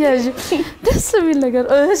ያዥ ደስ የሚል ነገር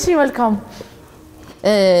እሺ መልካም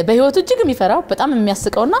በህይወቱ እጅግ የሚፈራው በጣም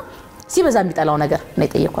የሚያስቀውና ሲበዛ የሚጠላው ነገር ነው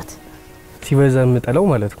የጠየኳት ሲበዛ የሚጠላው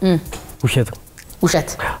ማለት ነው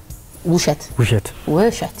ውሸት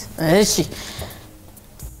እሺ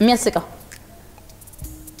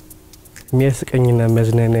የሚያስቀኝና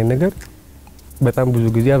የሚያዝናናኝ ነገር በጣም ብዙ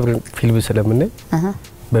ጊዜ አብረን ፊልም ስለምናይ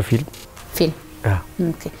በፊልም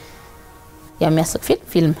ኦኬ የሚያስቅ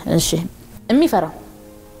ፊልም እሺ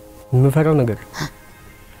የምፈራው ነገር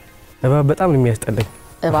እባብ በጣም ነው የሚያስጠላኝ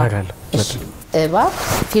እፈራለሁ እባብ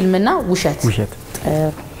ፊልምና ውሸት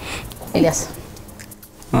ኤልያስ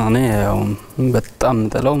እኔ ያው በጣም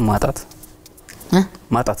ጠላው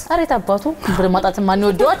ማጣት አሬት አባቱ ማጣት ማን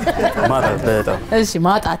ይወደዋል በጣም እሺ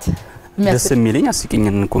ማጣት ደስ የሚለኝ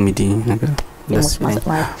አስቂኝን ኮሜዲ ነገር ደስ የሚለኝ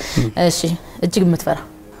እሺ እጅግ የምትፈራ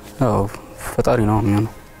አዎ ፈጣሪ ነው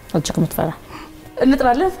የሚሆነው እጅግ የምትፈራ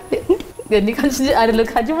እንጥራለን ገኒ ካንቺ አይደለም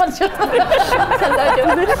ካጂ ማለት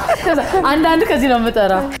አንድ ከዚህ ነው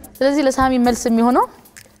የምጠራ ስለዚህ ለሳሚ መልስ የሚሆነው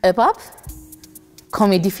እባብ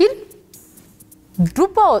ኮሜዲ ፊልም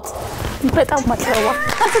ዱባውት በጣም ማጥረዋ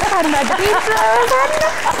በጣም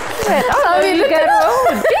ይገርመው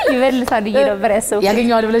ይበልሳል ነበር ያሰው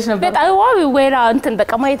ያገኘዋል ብለሽ ነበር በጣም ወይራ እንትን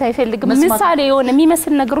በቃ ማየት አይፈልግም ምሳሌ የሆነ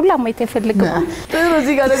የሚመስል ነገር ሁሉ ማየት አይፈልግም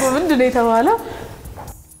ስለዚህ ጋር ደግሞ ምንድነው የተባለው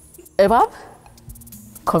እባብ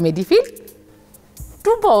ኮሜዲ ፊልም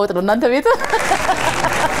ዱባውት ነው እናንተ ቤት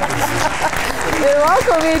እባብ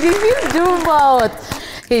ኮሜዲ ፊልም ዱባውት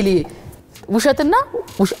ሄሊ ውሸትና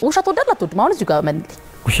ውሸት ወዳላት ወድ ማለት ጋር ምን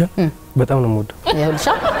ውሸት በጣም ነው የምወደው ይኸውልሻ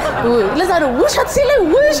ለዛ ነው ውሸት ሲለኝ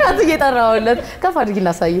ውሸት እየጠራውለት ከፍ አድርጊና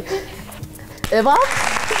ሳይ እባብ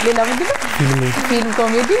ሌላ ምንድነው ፊልም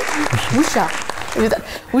ኮሜዲ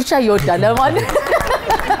ውሻ ይወዳል ማለት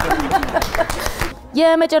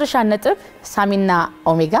የመጨረሻ ነጥብ ሳሚና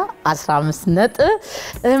ኦሜጋ 15 ነጥብ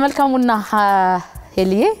መልካሙና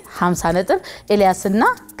ሄሊዬ 50 ነጥብ ኤልያስና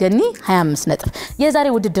ገኒ 25 ነጥብ የዛሬ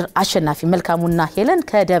ውድድር አሸናፊ መልካሙና ሄለን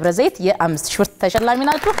ከደብረ ዘይት የ5000 ብር ተሸላሚ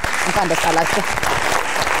ናችሁ እንኳን ደስ አላችሁ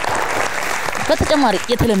በተጨማሪ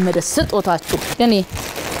የተለመደ ስጦታችሁ ገኒ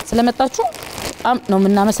ስለመጣችሁ በጣም ነው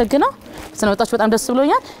የምናመሰግነው ስለመጣችሁ በጣም ደስ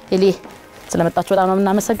ብሎኛል ሄሊዬ ስለመጣችሁ በጣም ነው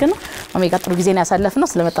የምናመሰግነው ኦሜጋ ጥሩ ጊዜ ነው ያሳለፍነው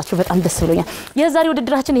ስለመጣችሁ በጣም ደስ ብሎኛል የዛሬ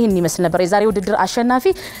ውድድራችን ይሄን ይመስል ነበር የዛሬ ውድድር አሸናፊ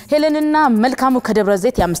ሄለንና መልካሙ ከደብረ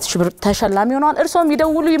ዘይት የ5000 ብር ተሸላሚ ሆነዋል እርሶም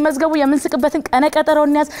ይደውሉ ይመዝገቡ የምንስቅበትን ቀነ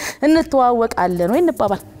ቀጠሮን ያዝ እንተዋወቃለን ወይ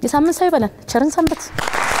እንባባል የሳምንት ሰው ይበለን ቸርን ሰንበት